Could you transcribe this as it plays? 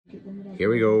Here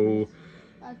we go.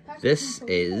 This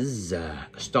is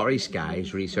Starry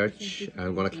Skies research.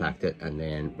 I'm going to collect it and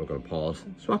then we're going to pause,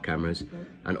 swap cameras,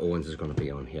 and Owens is going to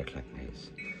be on here collecting his.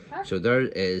 So there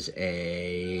is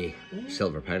a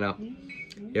silver pineapple.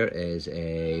 Here is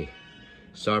a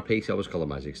star peaks. I always call them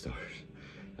magic stars.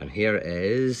 And here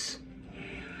is,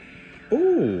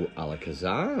 oh,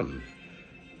 Alakazam.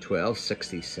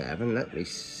 1267. Let me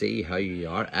see how you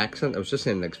are. Excellent. I was just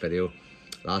saying the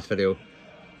last video,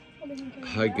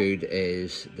 how good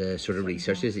is the sort of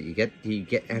researches that you get? Do you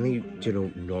get any, do you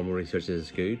know, normal research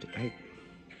is good? Right?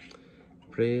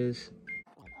 Praise.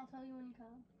 I'll tell you when you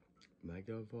can.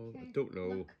 Magda involved? I don't know.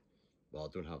 Look. Well, I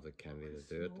don't have the candy to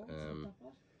do it.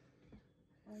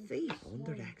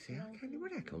 300 XL candy?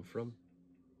 Where'd that come from?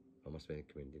 I must have been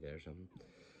a community there or something.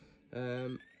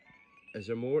 Is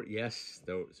there more? Yes,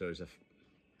 so there's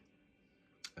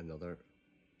another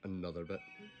bit.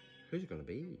 Who's it gonna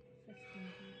be?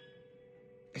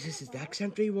 Is this the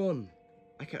Accentry one?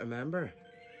 I can't remember.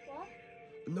 What?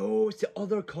 No, it's the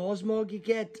other Cosmog you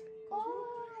get.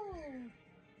 Oh!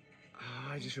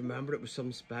 I just remembered it was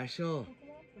something special.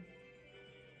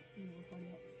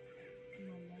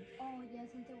 Oh, yes,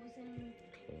 and it was in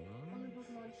one of the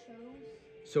Pokemon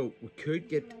shows. So we could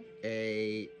get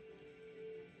a.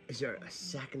 Is there a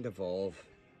second evolve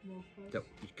that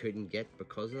you couldn't get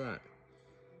because of that?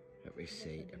 Let me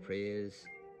see. Appraise.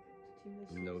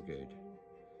 No good.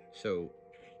 So,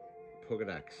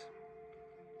 Pokedex.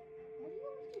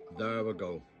 There we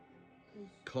go.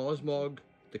 Cosmog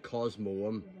to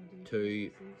Cosmoem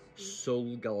to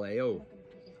Solgaleo.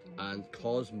 And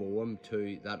Cosmoem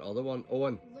to that other one.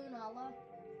 Owen. Lunala.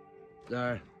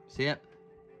 There. See it?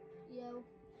 Yo.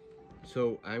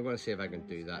 So, I'm going to see if I can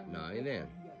do that now then.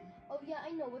 Oh yeah,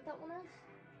 I know what that one is.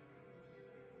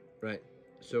 Right.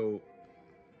 So,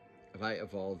 if I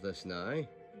evolve this now,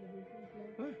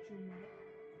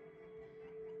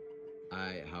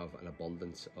 I have an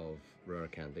abundance of rare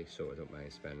candy, so I don't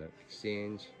mind spending it.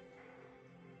 Exchange.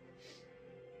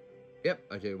 Yep,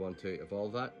 I do want to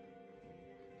evolve that.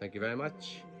 Thank you very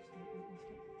much.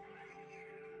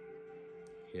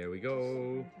 Here we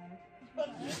go.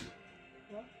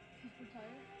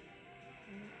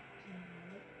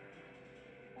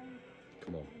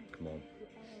 Come on, come on.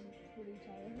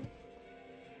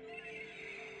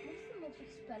 What's the most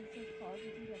expensive card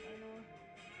you can get right now?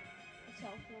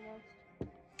 Itself almost.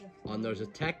 And there's a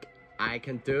tick. I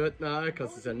can do it now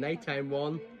because it's a nighttime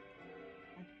one.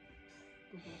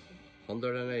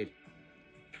 108.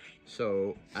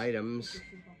 So items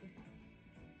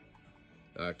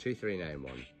are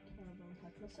 2391.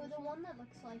 So the one that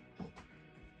looks like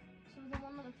that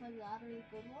are the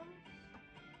good ones?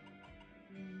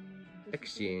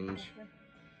 Exchange.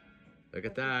 Look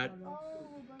at that. Oh,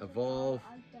 Evolve. I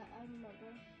remember.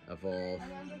 Evolve. I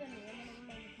remember the name of them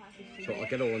on the package. So I'll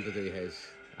get Owen to do his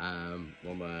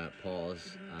one more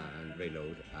pause and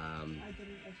reload.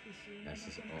 This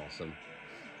is awesome.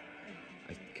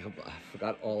 I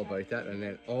forgot all about that, and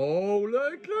then oh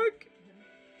look!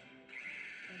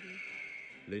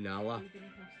 Lunala.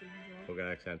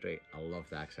 Pokedex Accentry. I love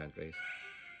the Accentries.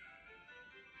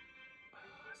 Oh,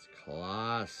 it's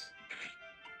class.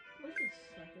 What is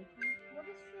the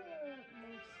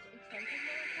most expensive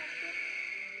one?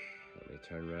 Let me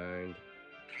turn around.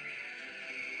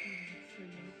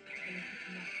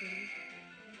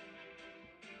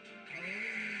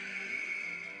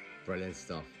 Brilliant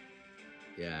stuff.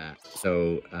 Yeah.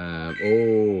 So,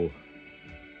 oh,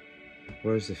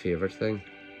 where's the favorite thing?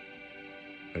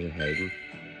 Where's it hiding?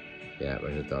 Yeah,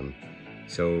 where's it done?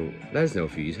 So, let us know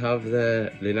if you have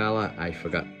the Lunala. I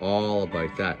forgot all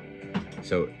about that.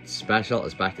 So, special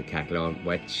is back to Kecleon,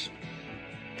 which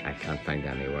I can't find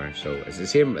anywhere. So, it's the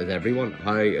same as everyone.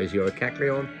 How is your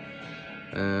Kecleon?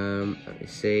 Let me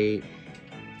see.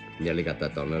 Nearly got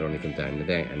that done. It only came down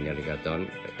today and nearly got done.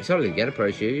 I suddenly get a pair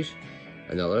of shoes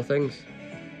and other things.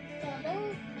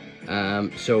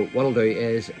 So what I'll do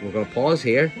is we're going to pause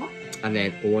here and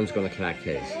then Owen's going to collect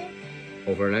his.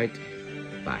 Over and out.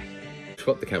 Bye.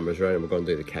 Swap the cameras around and we're going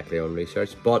to do the Kecleon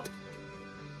research, but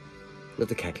not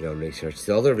the Kecleon research,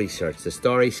 the other research, the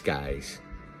Starry Skies.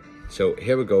 So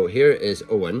here we go. Here is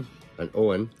Owen, and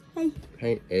Owen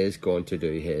is going to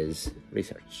do his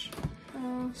research.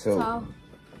 So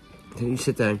can you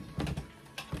sit down?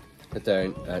 Sit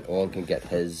down, and Owen can get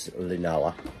his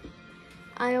Lunala.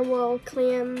 I will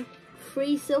claim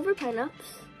 3 silver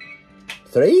pineapples.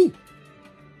 3?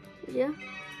 Yeah.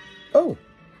 Oh.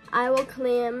 I will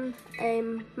claim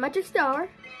Magic Star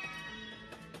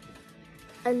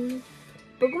and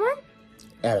Pokemon.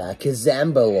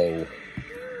 Alakazam.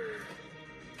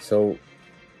 So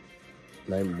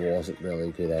Mine wasn't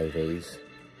really good IVs.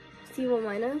 See what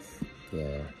mine is?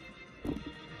 Yeah.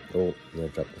 Oh, I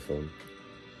dropped the phone.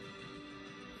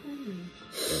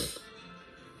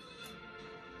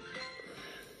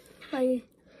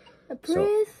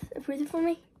 Appraise it for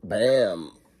me.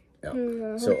 Bam!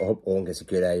 Yeah. So I hope Owen gets a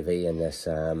good IV in this,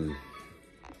 what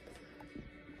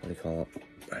do you call it?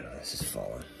 I know this is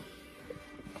falling.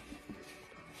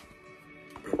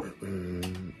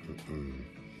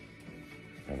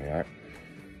 There we are.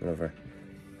 Over.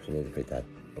 You need to put that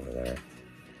over there.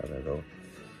 There we go.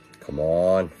 Come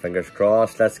on, fingers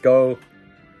crossed. Let's go.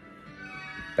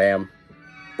 Bam,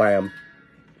 bam,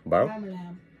 bam,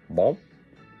 bam,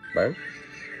 bam.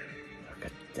 Look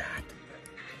at that.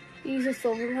 Use a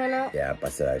silver pen out. Yeah,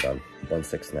 that's it. I done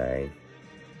 169.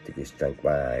 Took his drink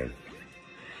wine.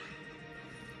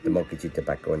 The monkey chewed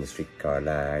tobacco on the streetcar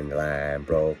line. The line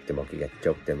broke. The monkey got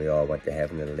choked, and we all went to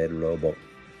heaven in a little rowboat.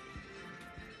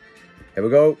 Here we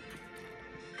go.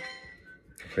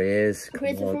 Praise.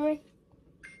 Appraise it for me.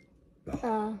 Not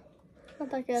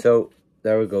that good. So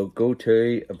there we go. Go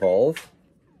to evolve.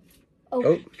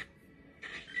 Oh.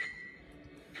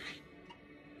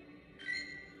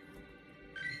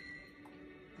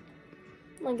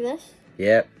 Like this?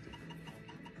 Yep.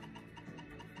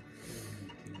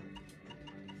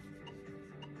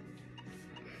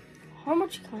 How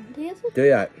much candy is it? Do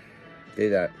that. Do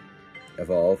that.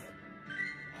 Evolve.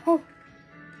 Oh.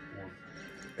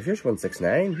 If yours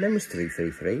 169, mine was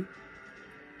 333.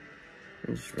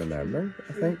 I'm just remembering,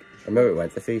 I think. Or maybe it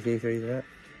went to 333 to that.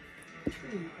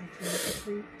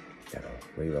 I don't know.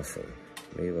 We will see.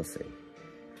 We will see.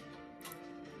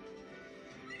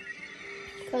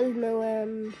 There's no,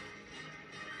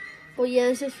 well, yeah,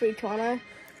 this is 320.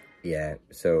 Yeah,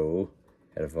 so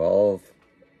evolve.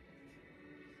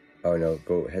 Oh no,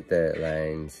 go hit the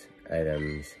lines,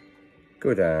 items,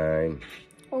 go down.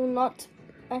 Oh, not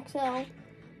XL.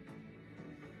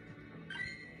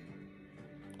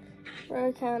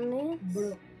 Rare candies.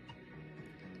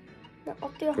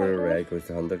 Up to 100. Red goes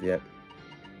to 100, yeah.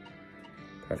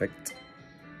 Perfect.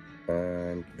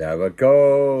 And there we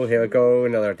go. Here we go.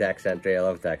 Another tax entry. I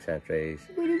love tax entries.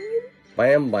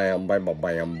 Bam, bam, bam, bam,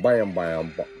 bam, bam,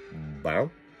 bam, bam.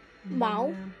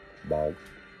 Bow. Bow.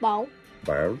 Bow.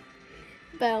 Burn.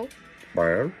 Bow.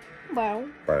 Burn. Bow.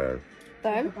 Burn.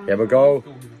 Burn. Here we go.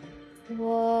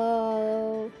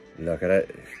 Whoa. Look at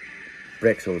it.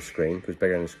 Breaks whole screen. Goes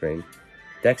bigger on the screen.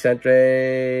 Tax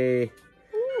entry.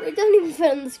 Ooh, it doesn't even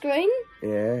fit on the screen.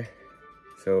 Yeah.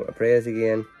 So appraise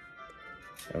again.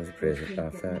 That was appraise after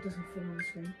that. It doesn't fit on the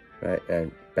screen. Right,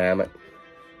 and bam it.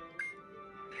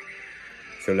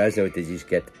 So let us know, did you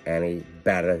get any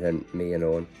better than me and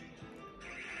Owen?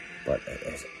 But it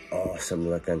is awesome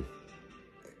looking.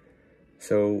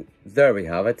 So there we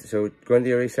have it. So go into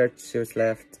your research, see what's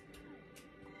left.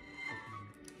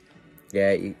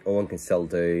 Yeah, Owen can still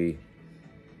do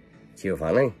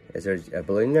Giovanni. Is there a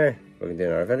balloon there? We can do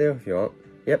another video if you want.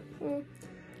 Yep.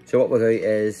 So what we'll do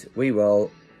is we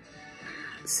will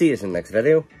see you in the next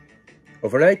video.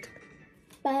 Over and out.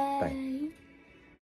 Bye. Bye.